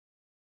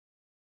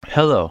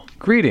Hello,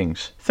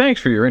 greetings.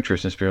 Thanks for your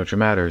interest in spiritual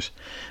matters.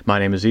 My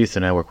name is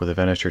Ethan. I work with the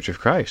Venice Church of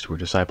Christ. We're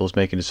disciples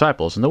making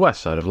disciples in the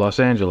west side of Los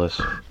Angeles.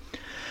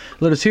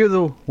 Let us hear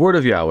the word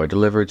of Yahweh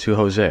delivered to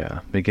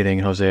Hosea, beginning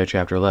in Hosea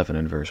chapter 11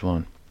 and verse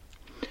 1.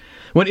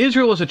 When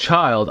Israel was a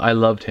child, I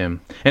loved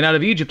him, and out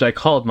of Egypt I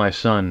called my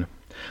son.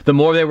 The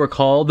more they were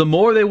called, the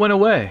more they went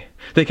away.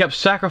 They kept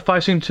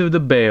sacrificing to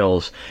the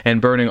Baals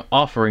and burning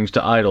offerings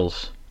to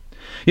idols.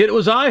 Yet it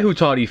was I who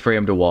taught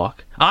Ephraim to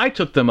walk. I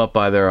took them up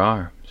by their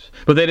arms.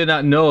 But they did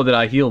not know that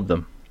I healed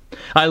them.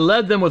 I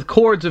led them with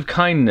cords of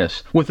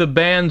kindness, with the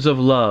bands of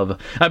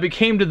love. I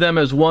became to them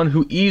as one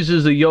who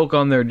eases the yoke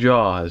on their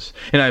jaws,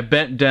 and I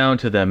bent down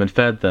to them and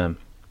fed them.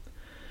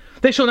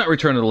 They shall not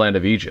return to the land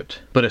of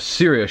Egypt, but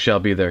Assyria shall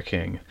be their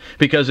king,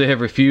 because they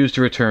have refused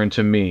to return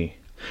to me.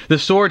 The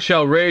sword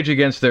shall rage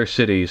against their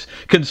cities,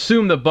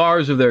 consume the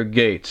bars of their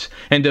gates,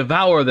 and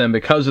devour them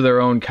because of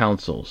their own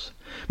counsels.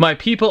 My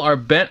people are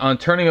bent on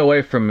turning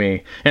away from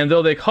me, and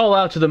though they call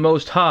out to the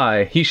Most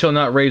High, he shall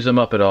not raise them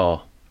up at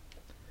all.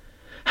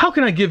 How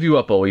can I give you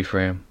up, O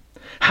Ephraim?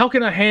 How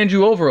can I hand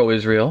you over, O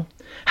Israel?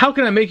 How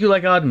can I make you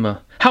like Admah?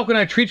 How can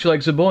I treat you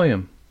like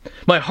Zeboim?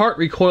 My heart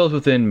recoils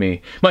within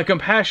me. My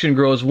compassion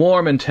grows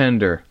warm and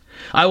tender.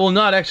 I will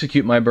not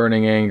execute my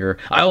burning anger.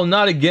 I will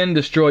not again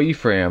destroy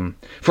Ephraim.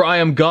 For I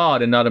am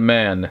God and not a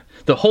man,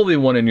 the Holy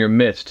One in your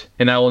midst,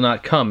 and I will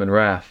not come in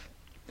wrath.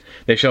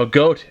 They shall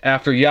goad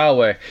after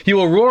Yahweh. He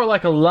will roar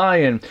like a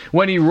lion.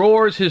 When he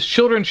roars, his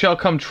children shall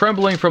come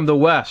trembling from the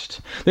west.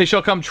 They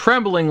shall come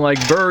trembling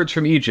like birds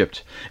from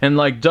Egypt, and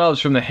like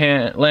doves from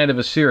the land of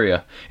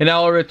Assyria. And I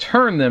will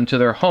return them to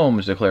their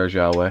homes, declares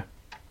Yahweh.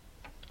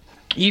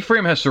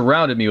 Ephraim has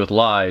surrounded me with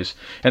lies,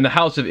 and the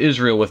house of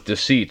Israel with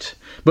deceit.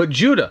 But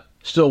Judah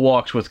still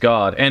walks with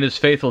God, and is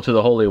faithful to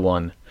the Holy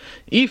One.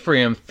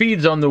 Ephraim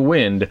feeds on the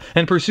wind,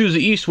 and pursues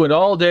the east wind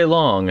all day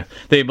long.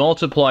 They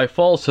multiply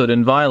falsehood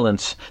and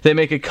violence. They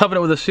make a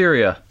covenant with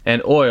Assyria,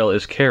 and oil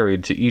is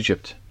carried to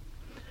Egypt.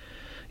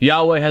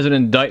 Yahweh has an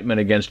indictment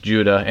against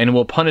Judah, and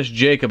will punish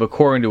Jacob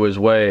according to his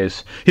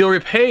ways. He'll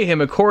repay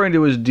him according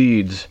to his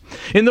deeds.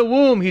 In the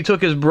womb he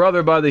took his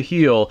brother by the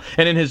heel,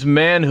 and in his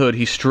manhood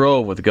he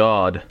strove with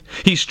God.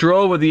 He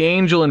strove with the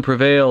angel and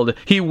prevailed.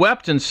 He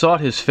wept and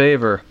sought his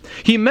favor.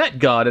 He met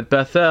God at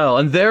Bethel,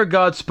 and there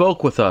God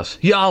spoke with us.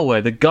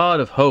 Yahweh, the God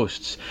of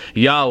hosts.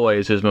 Yahweh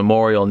is his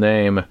memorial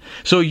name.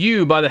 So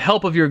you, by the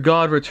help of your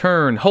God,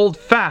 return. Hold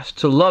fast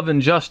to love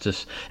and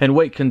justice, and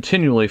wait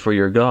continually for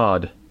your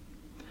God.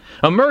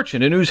 A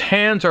merchant in whose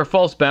hands are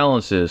false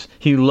balances,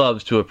 he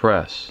loves to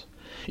oppress.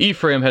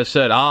 Ephraim has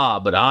said,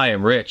 but I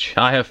am rich.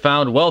 I have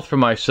found wealth for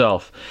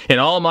myself. In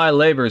all my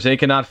labors they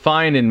cannot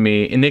find in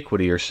me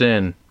iniquity or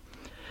sin.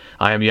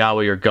 I am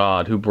Yahweh your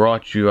God, who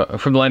brought you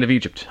from the land of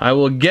Egypt. I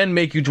will again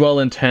make you dwell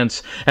in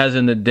tents, as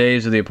in the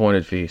days of the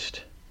appointed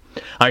feast.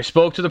 I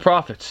spoke to the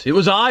prophets. It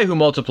was I who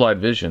multiplied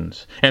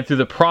visions, and through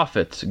the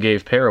prophets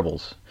gave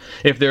parables.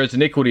 If there is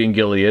iniquity in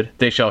Gilead,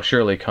 they shall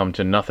surely come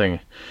to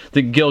nothing.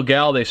 The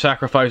Gilgal they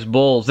sacrifice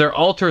bulls. Their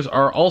altars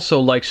are also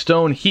like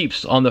stone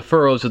heaps on the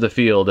furrows of the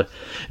field.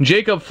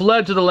 Jacob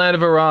fled to the land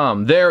of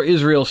Aram. There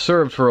Israel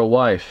served for a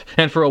wife,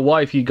 and for a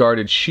wife he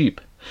guarded sheep.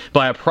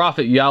 By a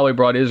prophet Yahweh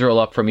brought Israel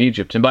up from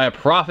Egypt, and by a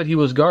prophet he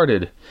was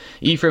guarded.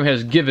 Ephraim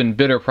has given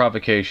bitter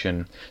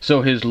provocation,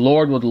 so his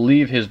Lord will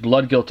leave his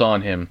blood guilt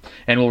on him,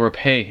 and will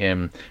repay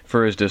him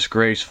for his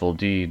disgraceful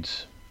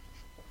deeds.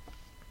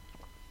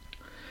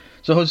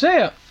 So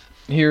Hosea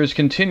here is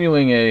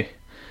continuing a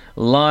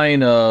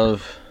line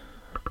of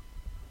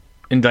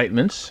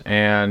indictments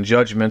and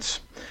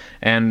judgments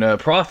and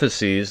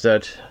prophecies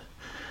that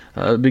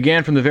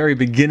began from the very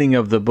beginning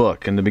of the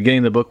book. In the beginning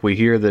of the book, we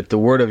hear that the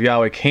word of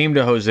Yahweh came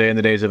to Hosea in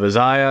the days of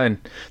Uzziah, and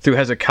through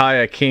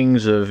Hezekiah,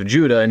 kings of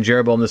Judah, and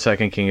Jeroboam the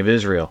second, king of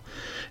Israel.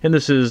 And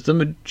this is the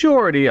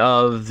majority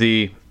of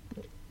the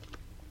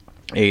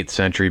 8th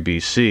century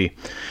BC.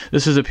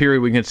 This is a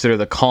period we consider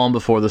the calm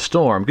before the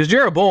storm, because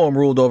Jeroboam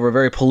ruled over a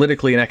very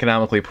politically and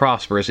economically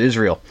prosperous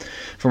Israel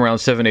from around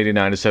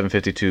 789 to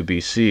 752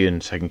 BC in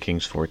 2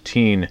 Kings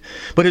 14.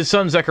 But his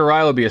son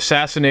Zechariah would be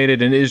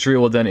assassinated, and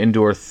Israel would then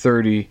endure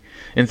 30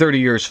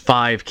 years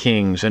 5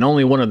 kings, and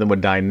only one of them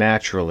would die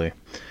naturally.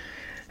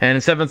 And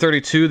in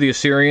 732, the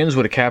Assyrians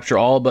would capture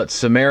all but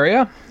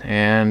Samaria,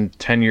 and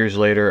 10 years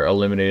later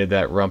eliminated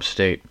that rump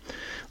state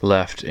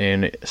left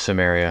in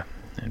Samaria,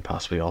 and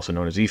possibly also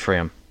known as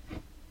Ephraim.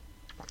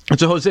 And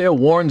so Hosea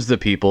warns the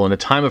people in a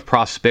time of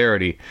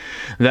prosperity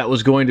that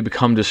was going to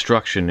become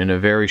destruction in a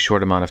very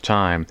short amount of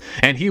time,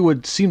 and he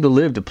would seem to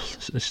live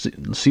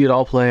to see it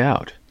all play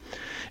out.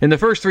 In the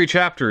first 3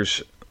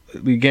 chapters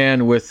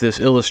began with this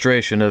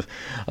illustration of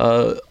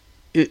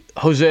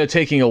Hosea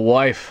taking a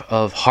wife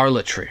of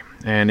harlotry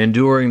and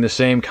enduring the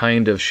same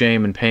kind of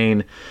shame and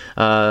pain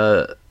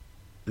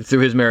through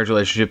his marriage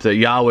relationship that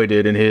Yahweh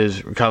did in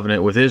his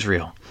covenant with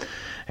Israel.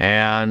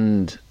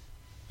 And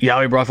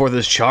Yahweh brought forth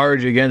this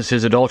charge against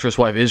his adulterous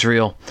wife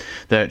Israel,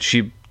 that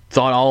she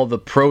thought all the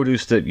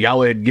produce that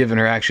Yahweh had given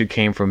her actually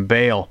came from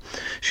Baal.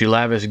 She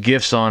lavished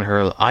gifts on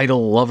her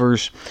idol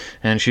lovers,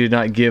 and she did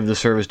not give the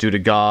service due to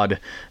God,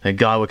 and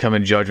God would come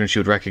in judgment. She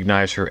would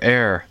recognize her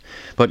error.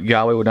 But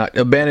Yahweh would not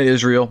abandon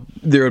Israel.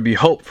 There would be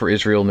hope for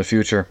Israel in the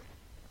future.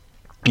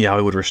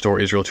 Yahweh would restore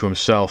Israel to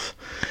himself.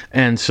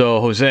 And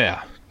so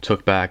Hosea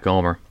took back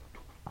Gomer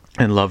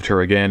and loved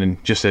her again,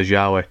 and just as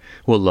Yahweh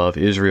will love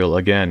Israel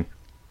again.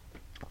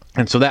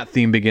 And so that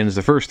theme begins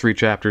the first 3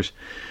 chapters.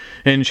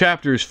 In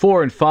chapters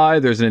 4 and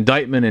 5, there's an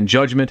indictment and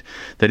judgment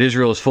that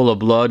Israel is full of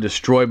blood,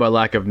 destroyed by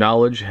lack of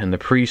knowledge, and the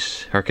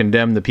priests are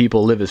condemned, the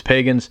people live as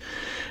pagans,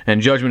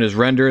 and judgment is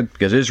rendered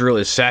because Israel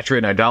is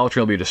saturated in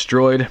idolatry and will be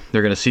destroyed.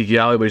 They're going to seek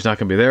Yahweh, but he's not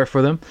going to be there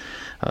for them.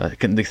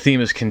 The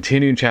theme is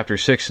continued in chapter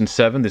 6 and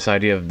 7, this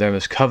idea of them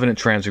as covenant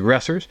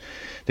transgressors.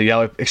 The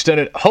Yahweh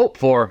extended hope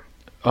for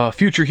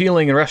future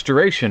healing and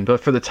restoration, but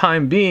for the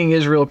time being,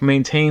 Israel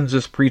maintains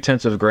this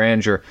pretense of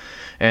grandeur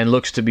and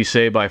looks to be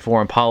saved by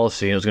foreign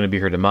policy, and it was going to be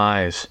her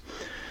demise.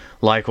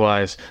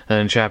 Likewise,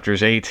 in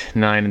chapters 8,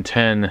 9, and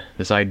 10,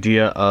 this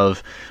idea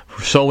of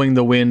sowing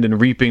the wind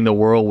and reaping the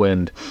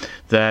whirlwind,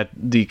 that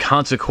the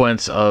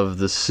consequence of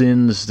the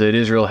sins that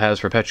Israel has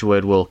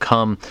perpetuated will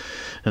come,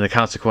 and the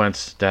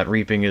consequence that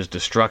reaping is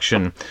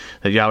destruction,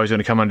 that Yahweh is going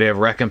to come on a day of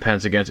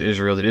recompense against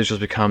Israel, that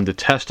Israel's become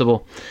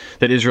detestable,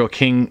 that Israel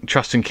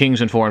trusts in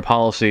kings and foreign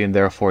policy, and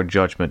therefore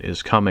judgment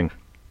is coming.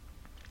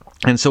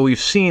 And so we've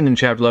seen in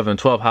chapter 11 and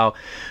 12 how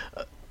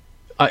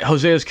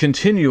Hosea is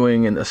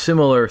continuing in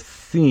similar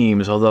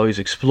themes, although he's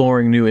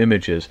exploring new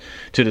images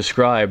to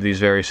describe these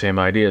very same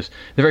ideas.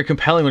 They're very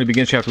compelling when he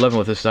begins chapter 11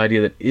 with this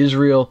idea that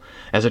Israel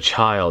as a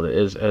child,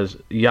 as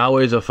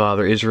Yahweh as a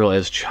father, Israel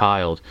as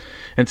child.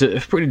 And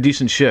it's a pretty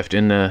decent shift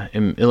in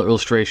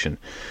illustration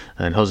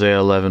in Hosea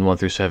 11, 1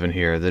 through 7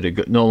 here, that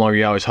it no longer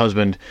Yahweh's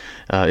husband,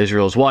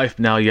 Israel's wife,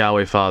 now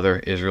Yahweh father,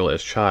 Israel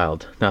as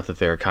child. Not that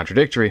they're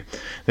contradictory,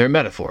 they're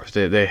metaphors.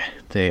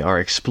 They are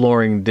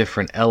exploring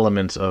different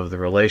elements of the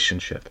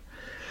relationship.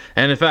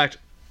 And in fact,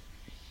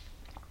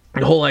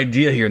 the whole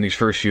idea here in these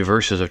first few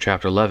verses of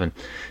chapter 11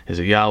 is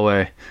that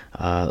Yahweh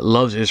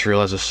loves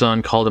Israel as a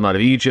son, called him out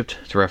of Egypt,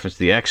 to reference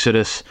the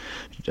Exodus.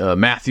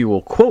 Matthew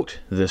will quote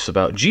this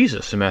about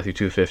Jesus in Matthew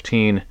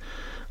 2:15,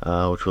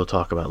 which we'll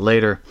talk about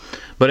later.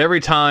 But every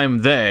time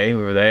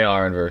whoever they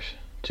are in verse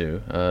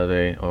 2,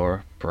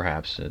 or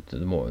perhaps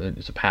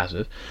it's a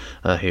passive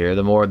here,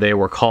 the more they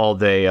were called,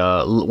 they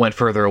went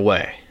further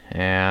away.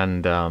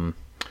 And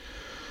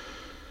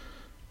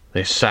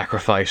they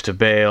sacrificed to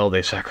Baal,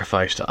 they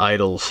sacrificed to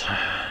idols,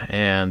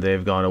 and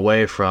they've gone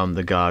away from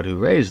the God who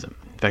raised them.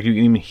 In fact, you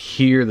can even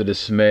hear the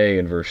dismay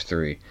in verse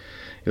 3.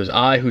 It was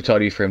I who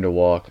taught Ephraim to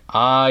walk.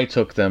 I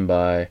took them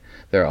by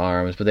their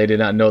arms, but they did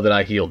not know that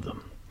I healed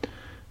them.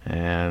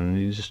 And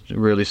it's just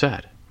really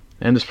sad.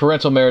 And this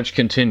parental marriage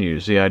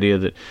continues, the idea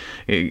that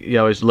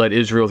Yahweh's led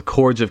Israel with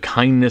cords of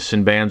kindness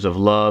and bands of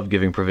love,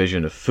 giving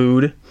provision of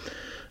food.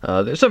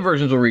 There's some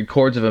versions will read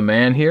cords of a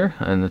man here,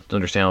 and it's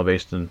understandable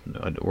based on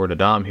the word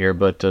Adam here,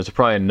 but it's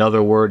probably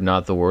another word,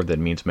 not the word that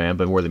means man,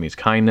 but a word that means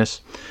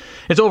kindness.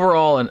 It's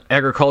overall an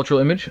agricultural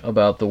image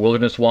about the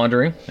wilderness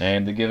wandering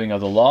and the giving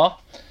of the law,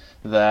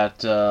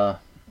 that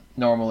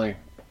normally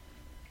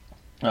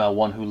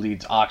one who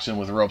leads oxen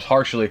with ropes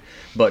harshly,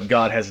 but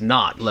God has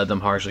not led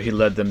them harshly. He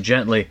led them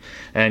gently,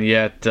 and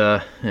yet,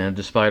 and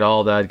despite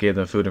all that, gave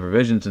them food and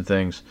provisions and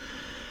things,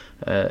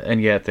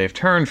 and yet they've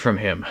turned from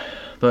him.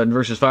 But in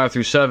verses 5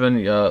 through 7,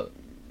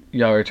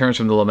 Yahweh returns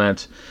from the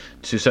lament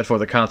to set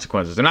forth the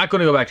consequences. They're not going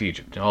to go back to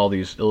Egypt. All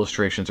these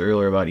illustrations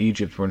earlier about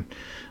Egypt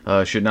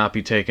should not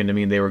be taken to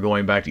mean they were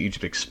going back to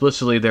Egypt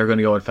explicitly. They're going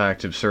to go, in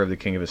fact, to serve the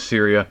king of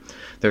Assyria.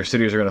 Their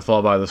cities are going to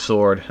fall by the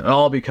sword, and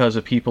all because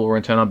the people were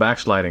intent on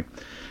backsliding.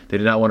 They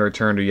did not want to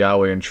return to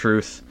Yahweh in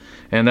truth.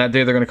 And that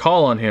day they're going to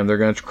call on him. They're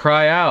going to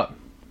cry out,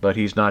 but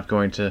he's not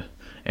going to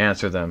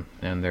answer them,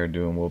 and their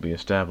doom will be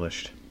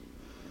established.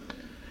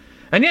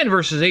 And yet in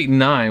verses 8 and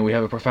 9, we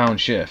have a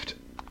profound shift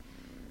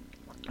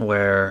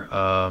where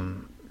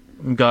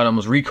God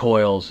almost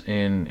recoils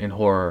in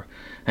horror,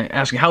 and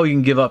asking how he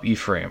can give up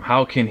Ephraim.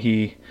 How can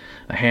he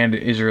hand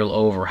Israel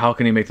over? How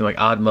can he make them like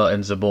Admah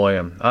and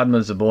Zeboim? Admah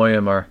and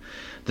Zeboim are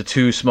the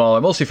two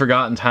smaller, mostly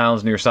forgotten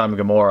towns near Sodom and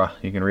Gomorrah.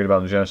 You can read about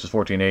them in Genesis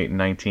 14:8 and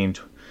 19,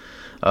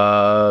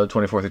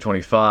 24 through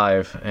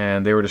 25,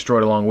 and they were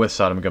destroyed along with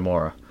Sodom and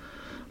Gomorrah.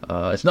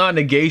 It's not a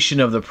negation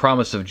of the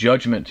promise of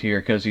judgment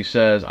here, because he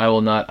says, I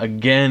will not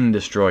again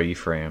destroy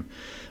Ephraim.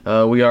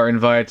 We are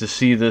invited to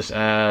see this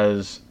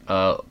as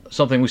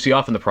something we see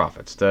often in the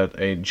prophets, that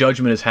a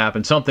judgment has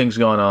happened, something's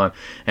gone on,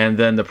 and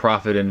then the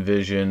prophet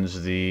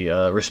envisions the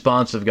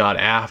response of God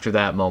after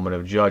that moment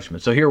of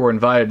judgment. So here we're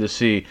invited to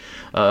see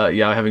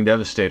Yahweh having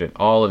devastated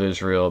all of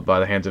Israel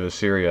by the hands of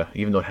Assyria,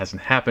 even though it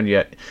hasn't happened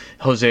yet.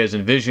 Hosea is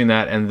envisioning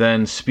that, and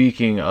then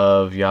speaking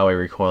of Yahweh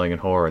recoiling in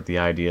horror at the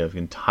idea of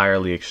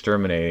entirely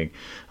exterminating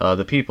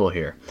the people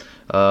here.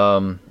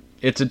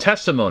 It's a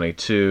testimony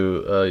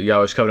to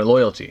Yahweh's covenant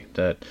loyalty,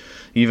 that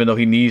even though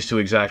he needs to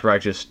exact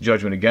righteous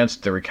judgment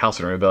against the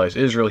recalcitrant rebellious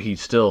Israel, he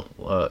still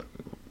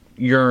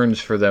yearns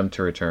for them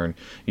to return,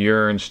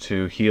 yearns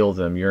to heal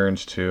them,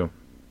 yearns to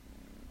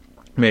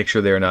make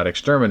sure they are not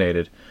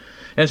exterminated.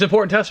 And it's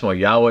important testimony.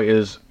 Yahweh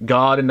is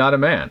God and not a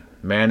man.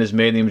 Man is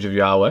made in the image of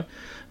Yahweh.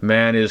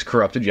 Man is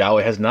corrupted.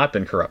 Yahweh has not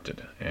been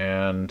corrupted.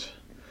 And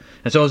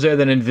so Hosea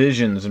then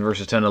envisions in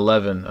verses 10 and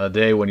 11 a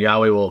day when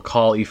Yahweh will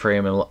call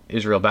Ephraim and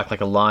Israel back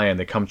like a lion.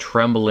 They come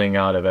trembling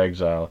out of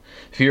exile,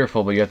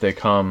 fearful, but yet they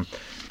come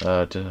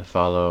to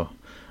follow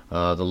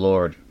the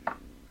Lord.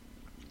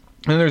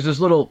 And there's this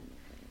little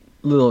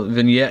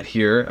vignette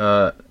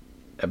here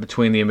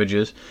between the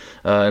images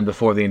and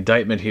before the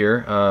indictment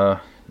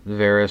here,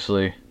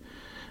 variously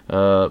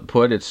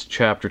put. It's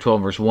chapter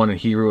 12, verse 1 in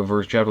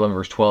Hebrew, chapter 11,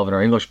 verse 12 in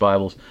our English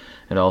Bibles,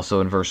 and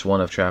also in verse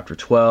 1 of chapter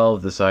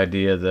 12, this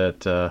idea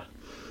that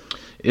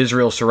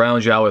Israel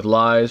surrounds Yahweh with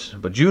lies,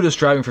 but Judah is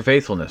striving for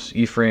faithfulness.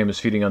 Ephraim is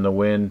feeding on the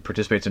wind,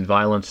 participates in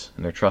violence,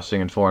 and they're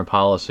trusting in foreign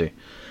policy,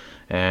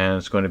 and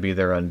it's going to be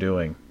their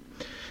undoing.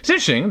 It's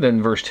interesting,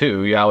 then verse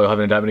 2, Yahweh will have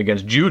an indictment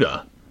against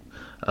Judah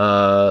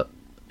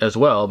as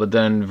well, but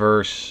then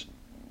verse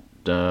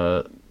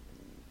 12,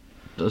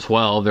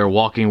 they're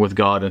walking with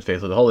God and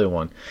faith with the Holy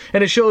One.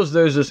 And it shows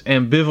there's this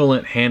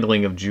ambivalent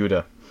handling of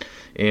Judah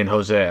in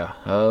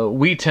Hosea.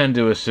 We tend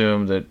to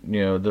assume that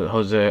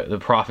the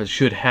prophets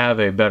should have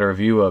a better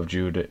view of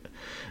Judah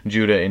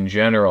in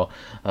general,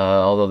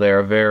 although they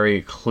are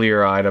very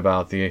clear-eyed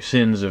about the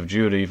sins of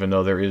Judah, even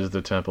though there is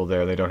the temple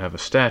there. They don't have a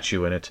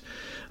statue in it.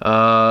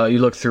 You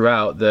look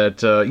throughout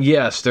that,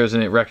 yes, there's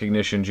a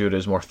recognition Judah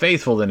is more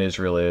faithful than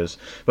Israel is,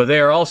 but they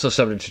are also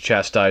subject to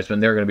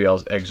chastisement. They're going to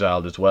be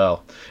exiled as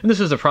well. And this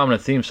is a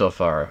prominent theme so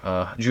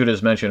far. Judah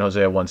is mentioned in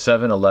Hosea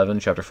 1:7,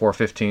 11, chapter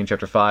 4:15,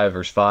 chapter 5,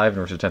 verse 5,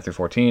 and verses 10 through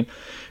 14,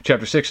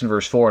 chapter 6 and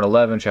verse 4 and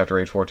 11, chapter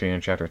 8:14,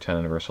 and chapter 10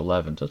 and verse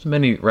 11. So it's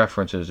many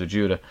references to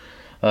Judah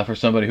for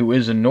somebody who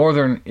is a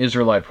northern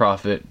Israelite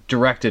prophet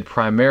directed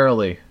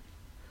primarily,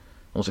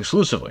 almost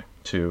exclusively,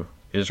 to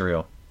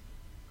Israel.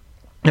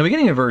 Now,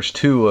 beginning in verse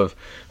 2 of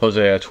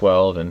Hosea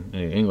 12 in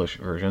the English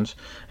versions,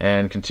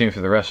 and continuing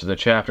through the rest of the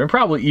chapter, and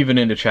probably even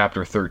into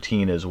chapter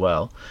 13 as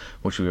well,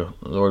 which we,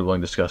 Lord willing,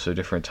 discuss at a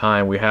different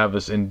time, we have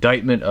this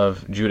indictment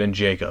of Judah and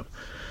Jacob.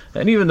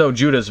 And even though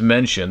Judah is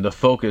mentioned, the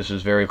focus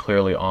is very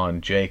clearly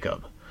on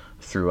Jacob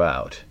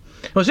throughout.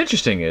 What's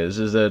interesting is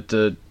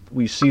that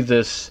we see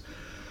this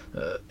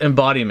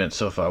embodiment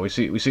so far. We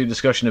see a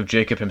discussion of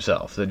Jacob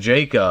himself, that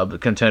Jacob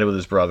contended with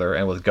his brother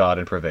and with God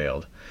and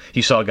prevailed.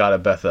 He saw God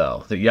at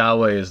Bethel, that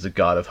Yahweh is the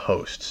God of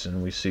hosts,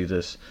 and we see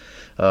this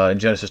in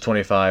Genesis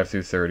 25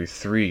 through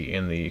 33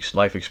 in the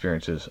life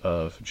experiences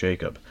of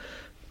Jacob.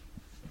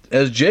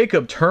 As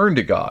Jacob turned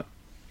to God,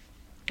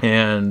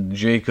 and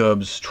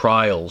Jacob's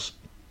trials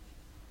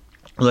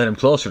led him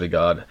closer to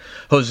God,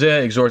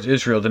 Hosea exhorts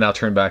Israel to now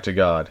turn back to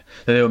God,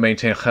 that they will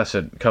maintain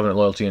chesed, covenant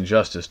loyalty, and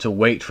justice, to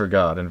wait for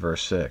God in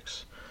verse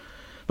 6.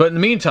 But in the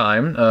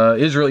meantime,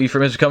 Israel,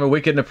 Ephraim, has become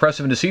wicked and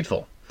oppressive and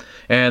deceitful,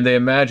 and they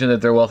imagine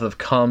that their wealth have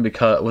come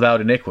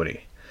without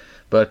iniquity.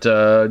 But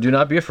do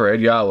not be afraid.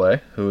 Yahweh,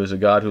 who is a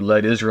God who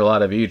led Israel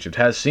out of Egypt,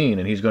 has seen,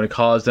 and he's going to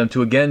cause them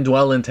to again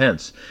dwell in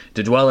tents,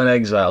 to dwell in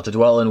exile, to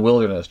dwell in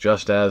wilderness,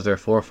 just as their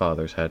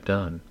forefathers had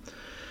done.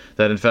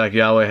 That in fact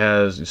Yahweh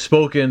has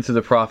spoken through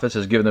the prophets,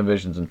 has given them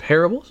visions and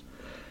parables,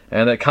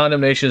 and that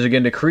condemnation is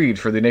again decreed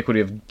for the iniquity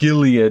of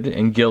Gilead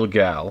and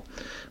Gilgal.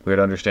 We would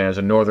understand as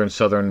a northern,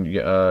 southern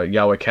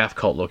Yahweh calf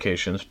cult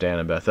locations, Dan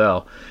and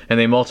Bethel, and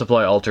they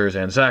multiply altars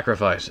and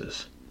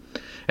sacrifices.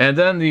 And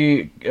then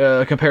the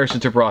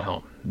comparisons are brought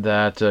home,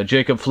 that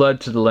Jacob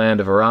fled to the land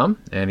of Aram,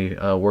 and he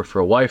worked for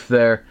a wife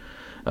there,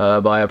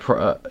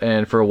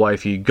 and for a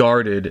wife he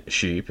guarded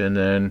sheep, and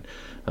then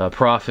a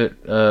prophet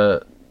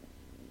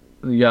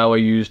Yahweh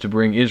used to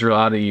bring Israel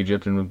out of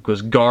Egypt and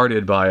was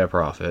guarded by a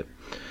prophet.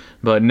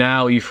 But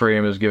now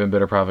Ephraim is given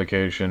bitter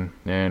provocation,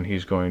 and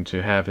he's going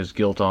to have his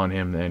guilt on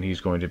him, and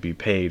he's going to be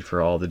paid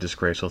for all the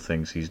disgraceful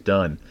things he's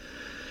done.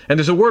 And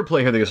there's a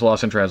wordplay here that gets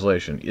lost in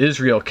translation.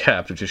 Israel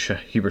kept, which is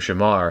Hebrew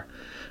shamar,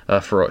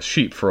 for a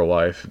sheep for a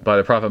wife. By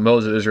the prophet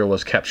Moses, Israel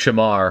was kept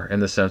shamar in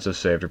the sense of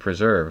saved or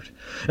preserved.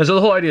 And so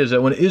the whole idea is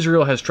that when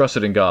Israel has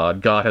trusted in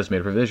God, God has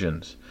made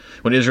provisions.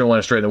 When Israel went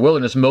astray in the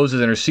wilderness,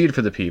 Moses interceded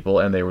for the people,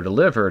 and they were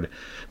delivered.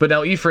 But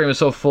now Ephraim is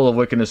so full of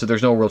wickedness that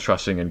there's no real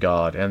trusting in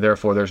God, and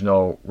therefore there's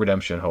no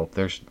redemption hope.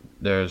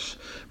 There's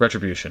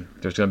retribution.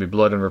 There's going to be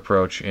blood and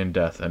reproach in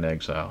death and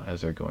exile,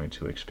 as they're going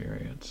to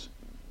experience.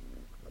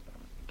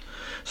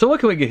 So what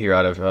can we get here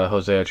out of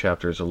Hosea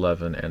chapters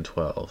 11 and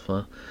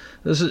 12?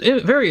 This is a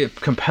very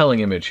compelling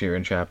image here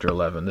in chapter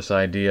 11, this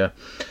idea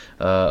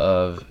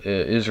of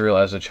Israel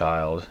as a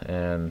child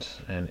and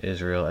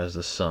Israel as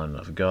the son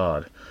of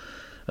God.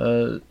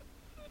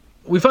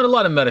 We find a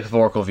lot of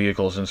metaphorical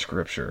vehicles in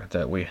Scripture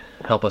that we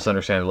help us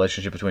understand the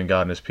relationship between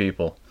God and His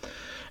people.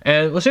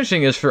 And what's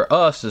interesting is for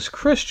us as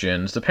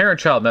Christians, the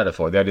parent-child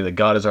metaphor, the idea that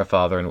God is our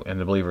Father and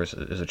the believer is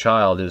a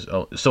child, is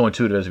so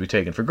intuitive as to be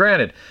taken for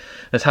granted.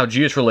 That's how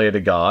Jesus related to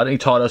God, and he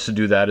taught us to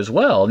do that as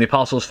well, and the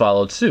apostles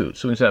followed suit.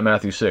 So we can see that in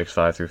Matthew 6,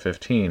 5 through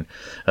 15.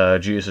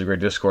 Jesus' great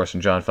discourse in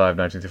John 5,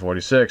 19 through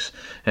 46,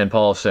 and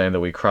Paul is saying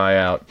that we cry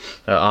out,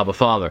 Abba,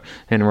 Father,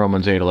 in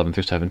Romans 8, 11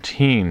 through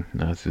 17,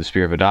 through the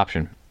spirit of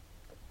adoption.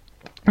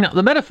 Now,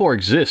 the metaphor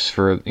exists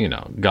for,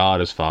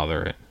 God as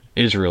Father,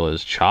 Israel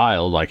as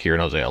child, like here in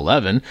Hosea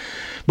 11,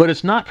 but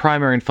it's not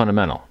primary and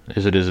fundamental,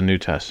 as it is in the New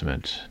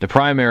Testament. The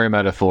primary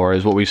metaphor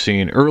is what we've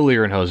seen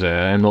earlier in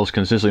Hosea, and most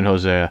consistently in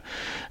Hosea,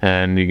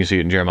 and you can see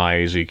it in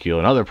Jeremiah, Ezekiel,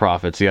 and other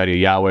prophets, the idea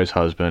of Yahweh as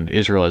husband,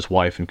 Israel as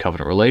wife in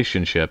covenant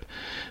relationship,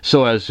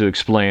 so as to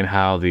explain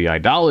how the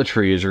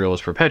idolatry Israel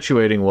was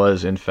perpetuating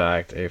was, in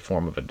fact, a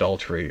form of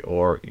adultery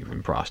or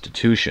even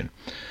prostitution.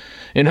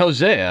 In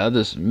Hosea,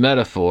 this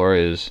metaphor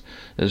is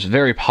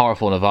very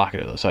powerful and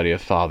evocative, this idea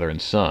of father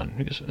and son.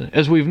 Because,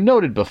 as we've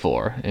noted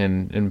before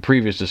in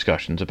previous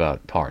discussions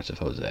about parts of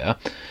Hosea,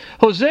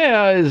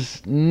 Hosea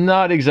is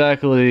not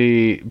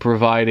exactly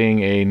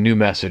providing a new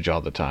message all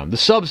the time. The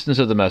substance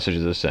of the message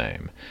is the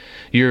same.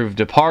 You've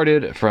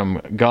departed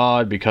from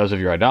God because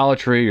of your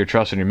idolatry, your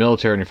trust in your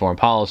military and your foreign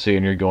policy,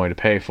 and you're going to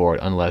pay for it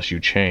unless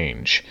you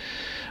change.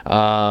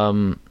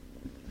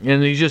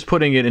 And he's just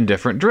putting it in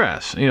different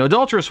dress.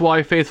 Adulterous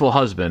wife, faithful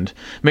husband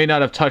may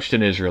not have touched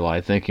an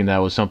Israelite, thinking that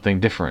was something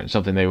different,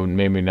 something they would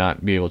maybe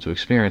not be able to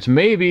experience.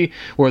 Maybe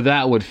where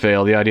that would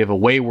fail, the idea of a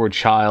wayward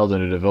child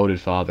and a devoted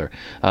father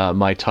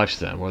might touch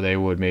them, where they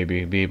would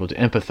maybe be able to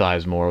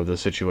empathize more with the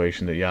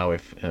situation that Yahweh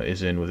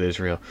is in with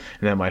Israel,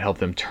 and that might help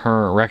them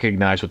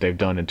recognize what they've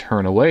done and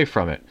turn away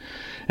from it.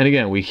 And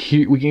again, we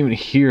can even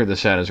hear the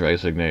sadness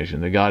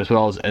resignation, that God has put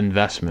all his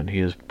investment, he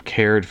has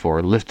cared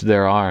for, lifted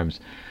their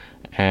arms,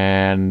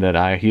 and that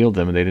I healed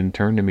them, and they didn't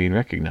turn to me and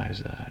recognize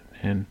that.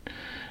 And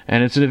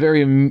it's a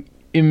very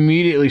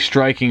immediately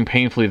striking,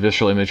 painfully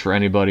visceral image for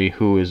anybody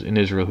who is in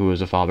Israel who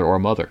is a father or a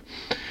mother,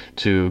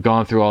 to have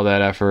gone through all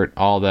that effort,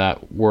 all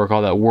that work,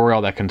 all that worry,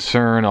 all that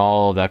concern,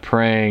 all that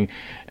praying,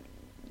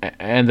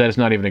 and that it's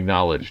not even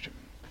acknowledged.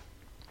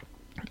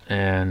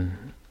 And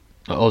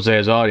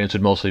Hosea's audience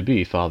would mostly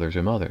be fathers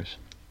or mothers.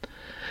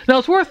 Now,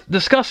 it's worth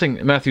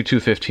discussing Matthew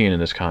 2:15 in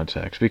this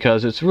context,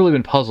 because it's really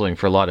been puzzling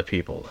for a lot of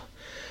people.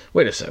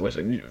 Wait a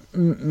second.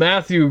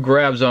 Matthew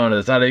grabs on to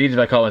this. Out of Egypt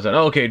I call my son.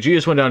 Okay,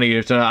 Jesus went down to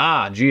Egypt.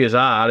 Out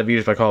of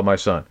Egypt I called my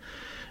son.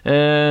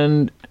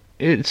 And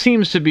it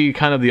seems to be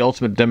kind of the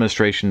ultimate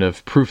demonstration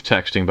of proof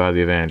texting by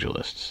the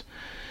evangelists.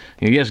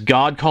 Yes,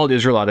 God called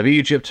Israel out of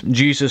Egypt.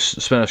 Jesus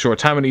spent a short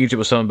time in Egypt,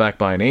 was summoned back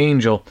by an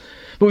angel.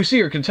 But we see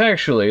here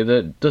contextually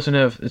that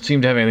doesn't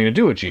seem to have anything to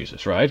do with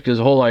Jesus, right? Because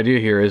the whole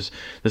idea here is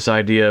this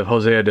idea of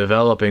Hosea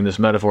developing this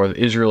metaphor of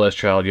Israel as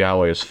child,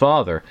 Yahweh as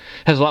father,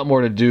 has a lot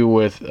more to do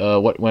with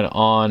what went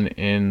on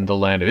in the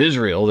land of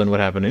Israel than what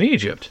happened in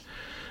Egypt.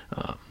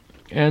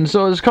 And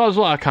so it's caused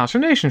a lot of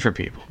consternation for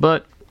people.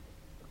 But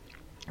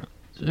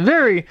it's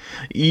very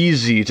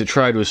easy to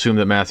try to assume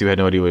that Matthew had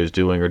no idea what he was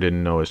doing or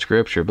didn't know his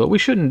scripture, but we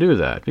shouldn't do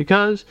that,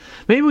 because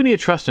maybe we need to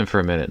trust him for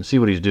a minute and see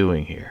what he's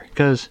doing here.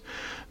 Because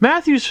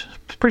Matthew's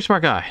a pretty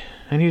smart guy,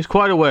 and he's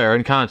quite aware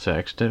in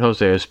context that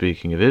Hosea is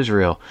speaking of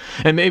Israel.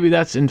 And maybe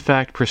that's in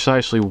fact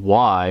precisely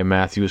why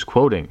Matthew is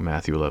quoting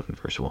Matthew 11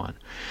 verse 1.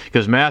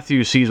 Because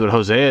Matthew sees what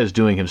Hosea is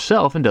doing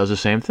himself and does the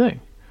same thing.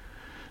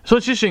 So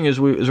what's interesting is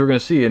we're going to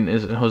see in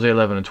Hosea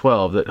 11 and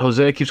 12 that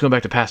Hosea keeps going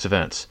back to past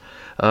events,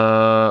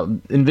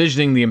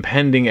 envisioning the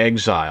impending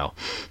exile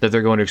that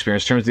they're going to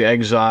experience, in terms of the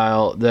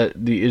exile that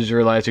the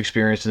Israelites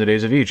experienced in the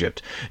days of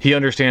Egypt. He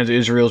understands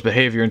Israel's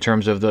behavior in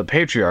terms of the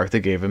patriarch that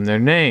gave him their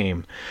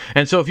name.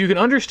 And so if you can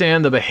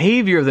understand the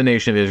behavior of the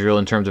nation of Israel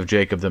in terms of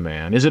Jacob the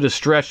man, is it a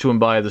stretch to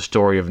embody the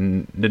story of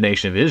the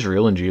nation of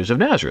Israel and Jesus of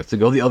Nazareth, to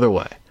go the other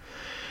way?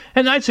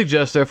 And I'd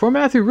suggest, therefore,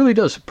 Matthew really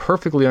does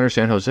perfectly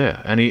understand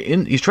Hosea, and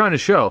he's trying to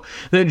show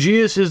that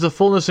Jesus is the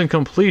fullness and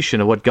completion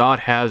of what God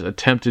has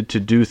attempted to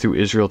do through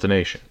Israel to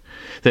nation.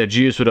 That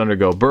Jesus would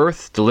undergo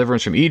birth,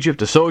 deliverance from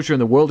Egypt, a sojourn in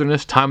the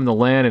wilderness, time in the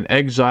land, and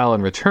exile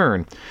and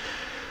return,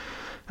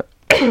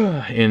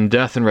 in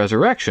death and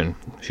resurrection,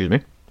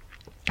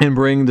 and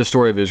bring the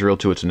story of Israel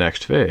to its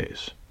next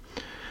phase.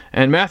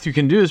 And Matthew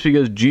can do this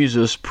because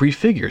Jesus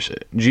prefigures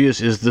it. Jesus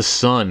is the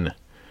Son,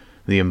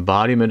 the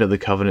embodiment of the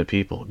covenant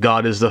people.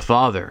 God is the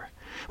Father.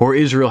 Where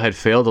Israel had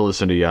failed to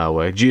listen to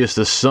Yahweh, Jesus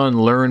the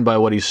Son learned by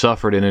what he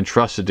suffered and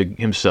entrusted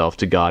himself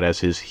to God as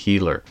his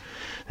healer,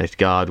 that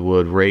God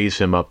would raise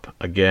him up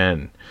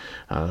again.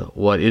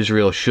 What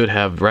Israel should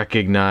have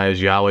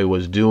recognized Yahweh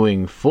was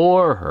doing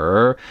for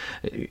her,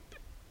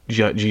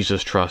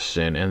 Jesus trusts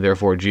in, and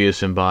therefore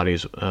Jesus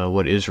embodies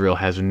what Israel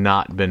has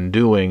not been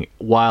doing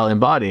while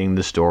embodying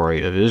the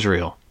story of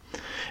Israel.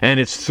 And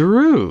it's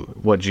through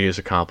what Jesus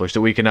accomplished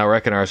that we can now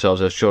reckon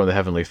ourselves as children of the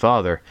Heavenly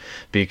Father,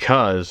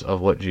 because of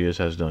what Jesus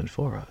has done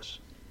for us.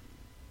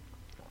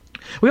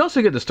 We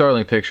also get the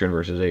startling picture in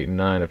verses 8 and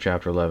 9 of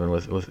chapter 11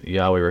 with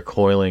Yahweh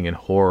recoiling in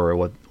horror at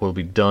what will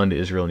be done to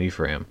Israel and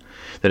Ephraim,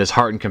 that his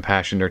heart and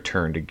compassion are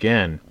turned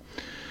again.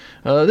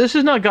 This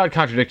is not God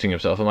contradicting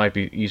himself. It might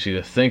be easy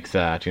to think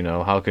that,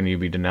 how can you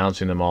be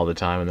denouncing them all the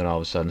time and then all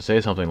of a sudden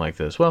say something like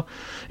this? Well,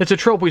 it's a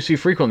trope we see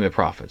frequently in the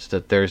prophets,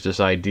 that there's this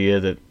idea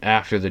that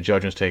after the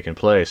judgment's taken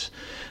place,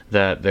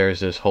 that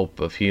there's this hope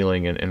of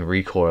healing and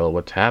recoil of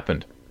what's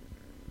happened.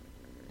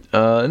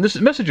 And this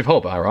message of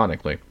hope,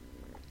 ironically.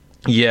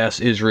 Yes,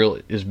 Israel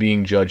is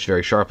being judged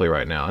very sharply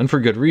right now, and for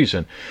good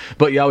reason,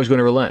 but Yahweh's going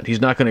to relent. He's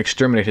not going to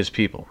exterminate his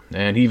people,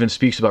 and he even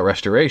speaks about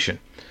restoration.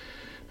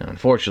 Now,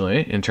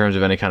 unfortunately, in terms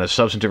of any kind of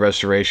substantive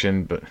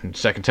restoration, but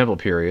Second Temple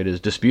period is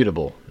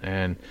disputable,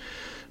 and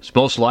it's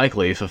most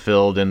likely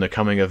fulfilled in the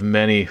coming of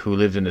many who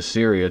lived in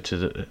Assyria to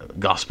the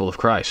gospel of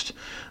Christ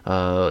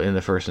in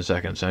the 1st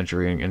and 2nd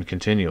century and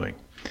continuing.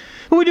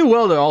 But we do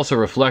well to also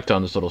reflect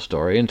on this little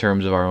story in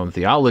terms of our own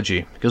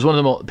theology, because one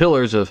of the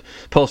pillars of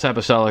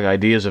post-apostolic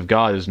ideas of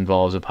God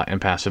involves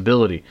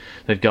impassibility,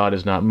 that God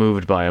is not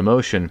moved by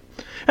emotion.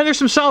 And there's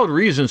some solid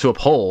reasons to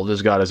uphold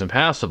as God is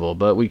impassible,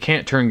 but we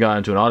can't turn God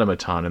into an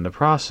automaton in the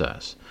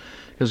process,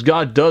 because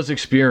God does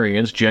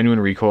experience genuine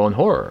recoil and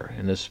horror,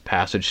 and this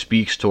passage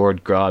speaks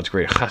toward God's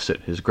great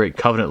chesed, his great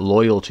covenant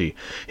loyalty,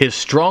 his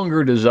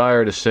stronger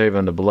desire to save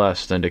and to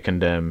bless than to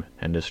condemn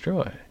and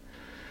destroy.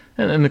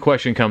 And then the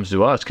question comes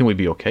to us, can we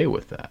be okay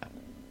with that?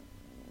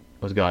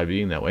 With God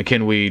being that way?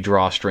 Can we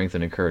draw strength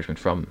and encouragement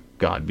from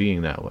God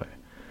being that way?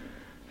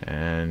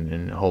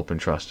 And hope and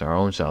trust our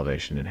own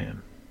salvation in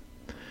him.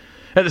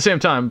 At the same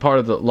time, part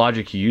of the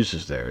logic he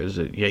uses there is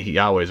that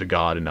Yahweh is a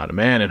God and not a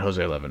man in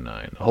Hosea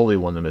 11:9, the Holy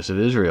One in the midst of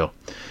Israel.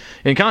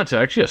 In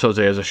context, yes,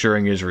 Hosea is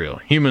assuring Israel.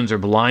 Humans are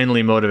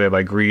blindly motivated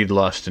by greed,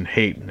 lust, and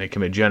hate, and they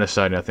commit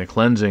genocide and ethnic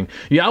cleansing.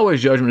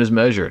 Yahweh's judgment is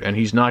measured, and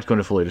he's not going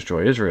to fully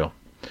destroy Israel.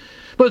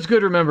 But it's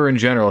good to remember in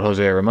general what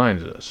Hosea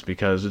reminds us,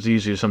 because it's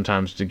easy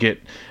sometimes to get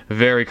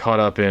very caught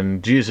up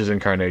in Jesus'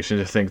 incarnation,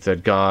 to think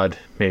that God,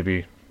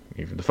 maybe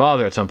even the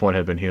Father at some point,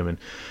 had been human,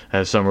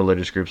 as some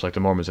religious groups like the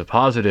Mormons have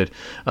posited.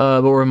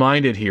 But we're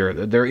reminded here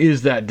that there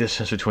is that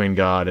distance between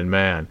God and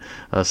man,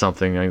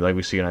 something like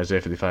we see in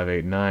Isaiah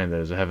 55:8-9, that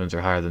as the heavens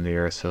are higher than the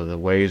earth, so the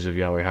ways of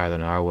Yahweh higher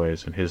than our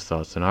ways, and his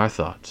thoughts than our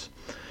thoughts.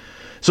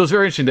 So it's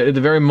very interesting that at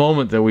the very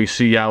moment that we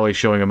see Yahweh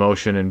showing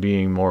emotion and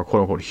being more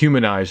quote-unquote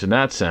humanized in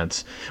that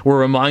sense, we're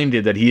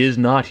reminded that he is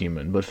not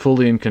human, but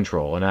fully in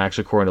control and acts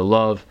according to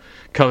love,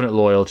 covenant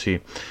loyalty,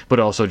 but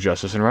also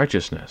justice and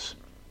righteousness.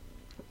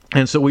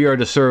 And so we are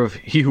to serve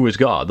he who is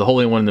God, the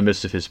Holy One in the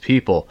midst of his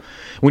people.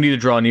 We need to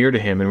draw near to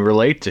him and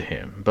relate to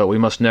him, but we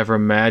must never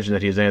imagine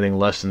that he is anything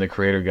less than the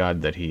Creator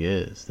God that he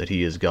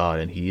is God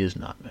and he is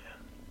not man.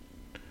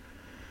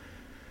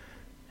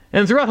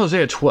 And throughout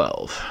Hosea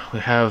 12, we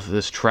have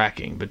this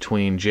tracking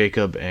between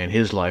Jacob and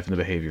his life and the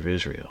behavior of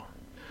Israel.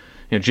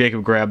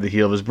 Jacob grabbed the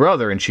heel of his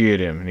brother and cheated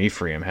him, and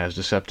Ephraim has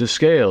deceptive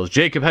scales.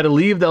 Jacob had to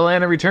leave the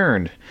land and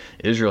returned.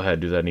 Israel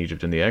had to do that in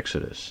Egypt in the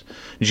Exodus.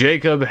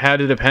 Jacob had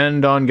to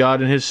depend on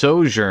God in his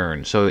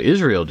sojourn, so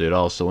Israel did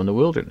also in the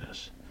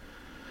wilderness.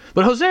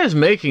 But Hosea is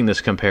making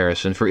this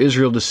comparison for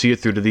Israel to see it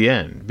through to the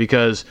end,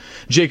 because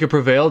Jacob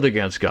prevailed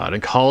against God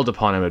and called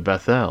upon him at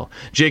Bethel.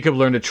 Jacob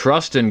learned to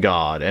trust in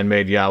God and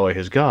made Yahweh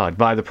his God.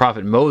 By the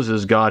prophet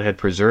Moses, God had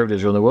preserved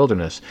Israel in the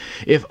wilderness.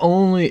 If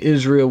only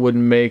Israel would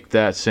make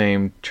that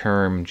same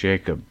term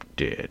Jacob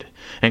did,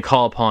 and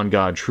call upon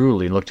God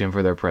truly and look to him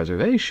for their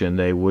preservation,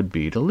 they would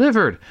be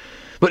delivered.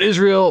 But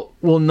Israel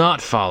will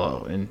not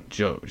follow in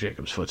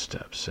Jacob's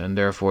footsteps, and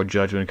therefore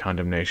judgment and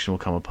condemnation will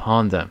come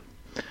upon them.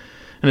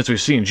 And as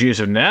we've seen, Jesus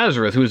of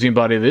Nazareth, who is the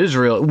embodiment of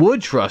Israel,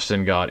 would trust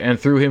in God, and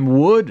through him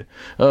would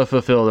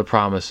fulfill the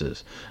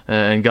promises.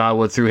 And God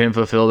would, through him,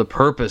 fulfill the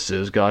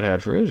purposes God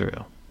had for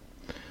Israel.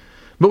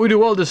 But we do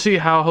well to see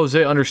how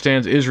Hosea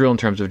understands Israel in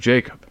terms of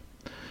Jacob.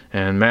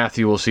 And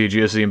Matthew will see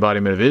Jesus the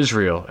embodiment of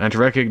Israel, and to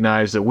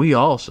recognize that we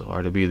also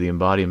are to be the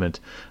embodiment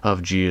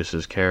of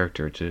Jesus'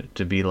 character,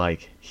 to be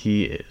like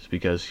he is,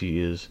 because he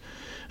is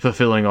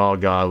fulfilling all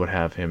God would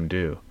have him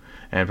do,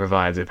 and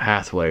provides a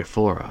pathway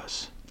for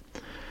us.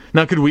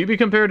 Now, could we be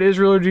compared to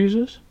Israel or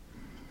Jesus?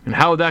 And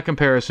how would that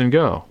comparison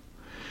go?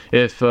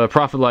 If a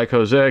prophet like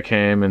Hosea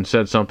came and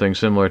said something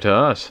similar to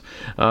us,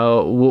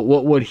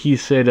 what would he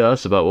say to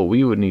us about what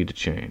we would need to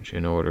change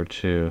in order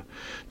to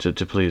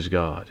please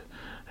God?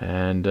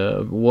 And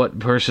what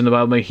person the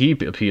Bible may he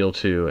appeal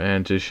to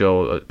and to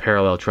show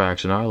parallel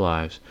tracks in our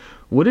lives?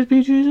 Would it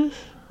be Jesus?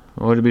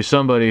 Or would it be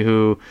somebody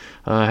who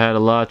had a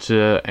lot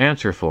to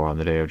answer for on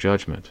the day of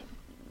judgment?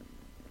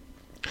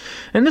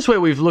 And this way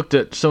we've looked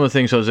at some of the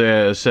things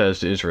Hosea says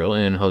to Israel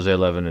in Hosea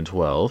 11 and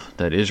 12,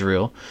 that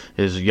Israel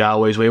is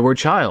Yahweh's wayward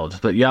child,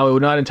 but Yahweh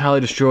would not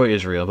entirely destroy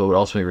Israel, but would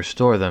ultimately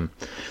restore them.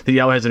 That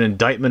Yahweh has an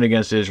indictment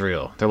against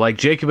Israel. They're like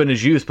Jacob in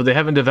his youth, but they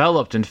haven't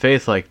developed in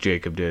faith like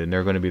Jacob did, and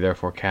they're going to be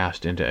therefore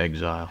cast into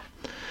exile.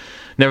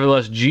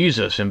 Nevertheless,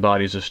 Jesus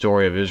embodies the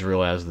story of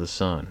Israel as the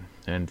Son,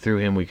 and through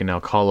him we can now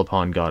call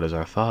upon God as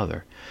our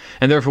Father.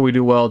 And therefore we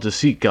do well to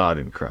seek God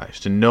in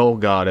Christ, to know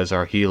God as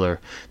our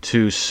healer,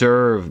 to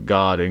serve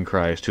God in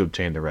Christ to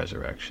obtain the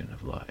resurrection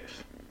of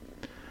life.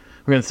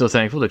 We're again still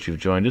thankful that you've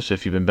joined us.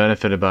 If you've been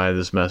benefited by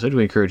this message,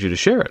 we encourage you to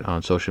share it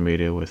on social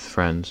media with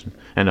friends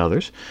and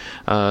others.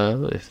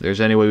 If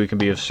there's any way we can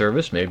be of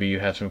service, maybe you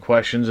have some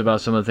questions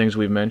about some of the things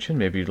we've mentioned,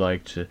 maybe you'd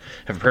like to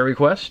have a prayer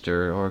request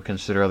or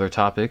consider other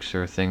topics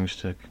or things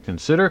to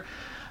consider,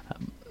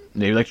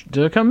 maybe you'd like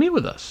to come meet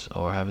with us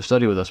or have a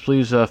study with us,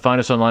 please find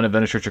us online at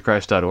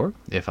VeniceChurchOfChrist.org.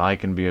 If I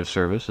can be of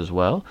service as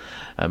well,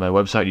 at my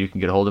website you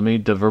can get a hold of me,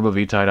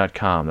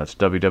 deverbovitae.com. That's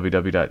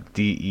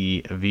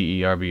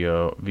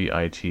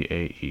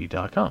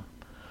www.deverbovitae.com.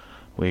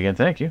 We again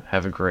thank you.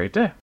 Have a great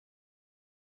day.